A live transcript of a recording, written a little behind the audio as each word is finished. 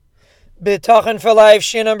Bitachon for Life,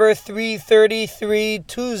 Shia number 333,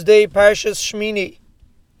 Tuesday, Parshas Shmini.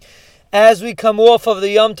 As we come off of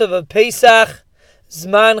the Yom Tov of Pesach,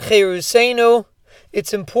 Zman Cheruseinu,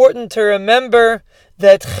 it's important to remember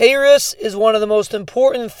that Cherus is one of the most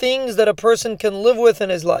important things that a person can live with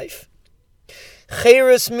in his life.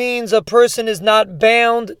 Cherus means a person is not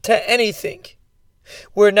bound to anything.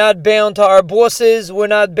 We're not bound to our bosses, we're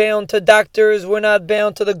not bound to doctors, we're not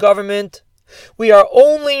bound to the government. We are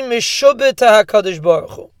only mishubet to HaKadosh Baruch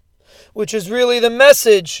Hu, which is really the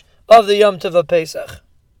message of the Yom Tov Pesach.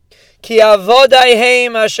 Ki avodai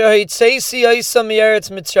heim asher hitzeisi oisa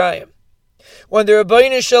mi'eretz Mitzrayim. When the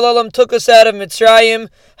Rebbeinu Shalom took us out of Mitzrayim,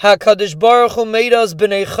 HaKadosh Baruch Hu made us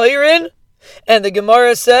b'nei chayrin, and the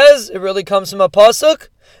Gemara says, it really comes from a pasuk,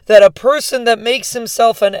 that a person that makes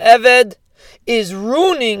himself an eved is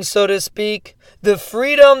ruining, so to speak, the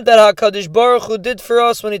freedom that HaKadosh Baruch Hu did for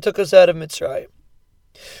us when He took us out of Mitzrayim.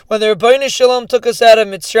 When the Rebbeinu Shalom took us out of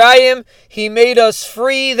Mitzrayim, He made us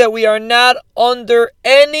free, that we are not under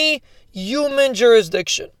any human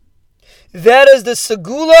jurisdiction. That is the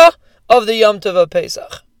segula of the Yom Tov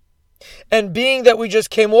Pesach. And being that we just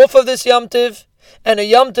came off of this Yom Tov, and a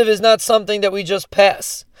Yom Tov is not something that we just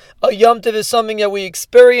pass. A Yom Tov is something that we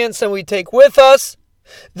experience and we take with us.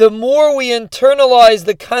 The more we internalize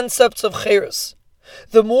the concepts of Cherus,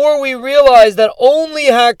 the more we realize that only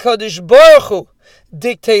HaKadosh Baruch Hu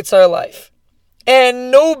dictates our life,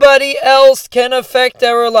 and nobody else can affect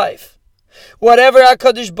our life. Whatever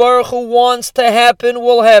HaKadosh Baruch Hu wants to happen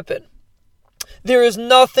will happen. There is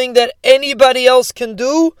nothing that anybody else can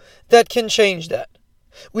do that can change that.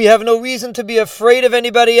 We have no reason to be afraid of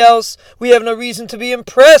anybody else. We have no reason to be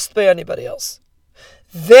impressed by anybody else.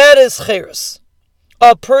 That is Cherus.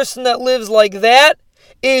 A person that lives like that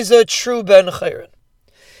is a true Ben Chayrin.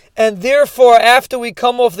 And therefore, after we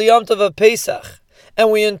come off the Yom Tov of Pesach, and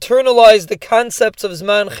we internalize the concepts of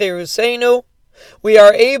Zman Cheruseinu, we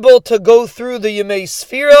are able to go through the Yemei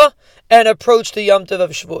Sfira and approach the Yom Tov of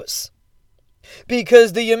Shavuos.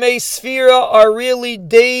 Because the Yemei Sfira are really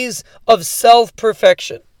days of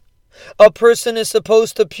self-perfection. A person is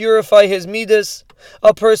supposed to purify his midas.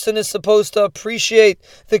 A person is supposed to appreciate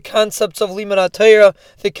the concepts of Limud HaTorah,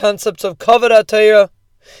 the concepts of Kavod HaTorah.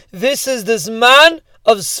 This is the Zman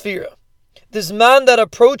of Sfira, the Zman that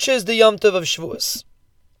approaches the Yom Tov of Shavuos.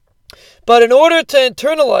 But in order to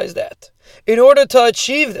internalize that, in order to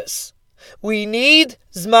achieve this, we need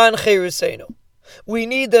Zman Cheruseinu. We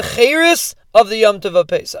need the Cherus of the Yom Tov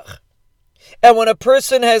Pesach. And when a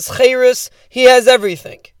person has Cherus, he has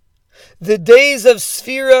everything. The days of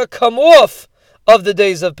Sfira come off of the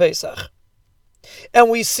days of Pesach. And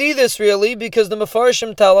we see this really because the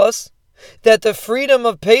Mefarshim tell us that the freedom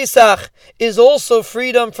of Pesach is also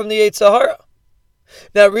freedom from the Yetzer Hara.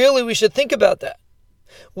 Now really we should think about that.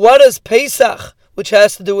 What does Pesach, which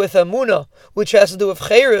has to do with Amunah, which has to do with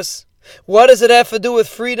Cherus, what does it have to do with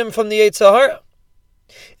freedom from the Yetzer Hara?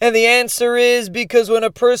 And the answer is because when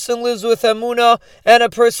a person lives with Amunah and a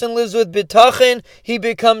person lives with Bitachon, he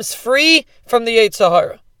becomes free from the Yetzer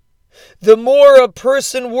Hara. The more a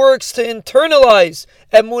person works to internalize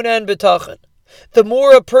Amunah and Bitachon, the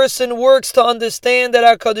more a person works to understand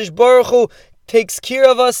that HaKadosh Baruch Hu takes care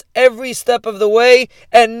of us every step of the way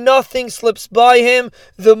and nothing slips by him,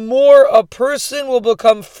 the more a person will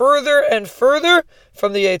become further and further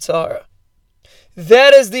from the Yetzer Hara.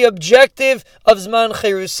 That is the objective of Zman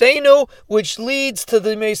Cheruseinu, which leads to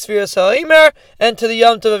the Yemei Sfiras HaOmer and to the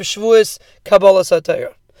Yom Tov of Shavuos, Kabbalas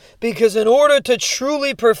HaTorah. Because in order to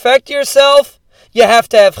truly perfect yourself, you have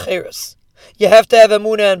to have Cherus. You have to have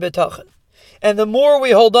Amunah and Bitachon. And the more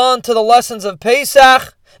we hold on to the lessons of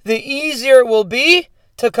Pesach, the easier it will be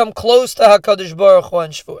to come close to HaKadosh Baruch Hu on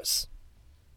Shavuos.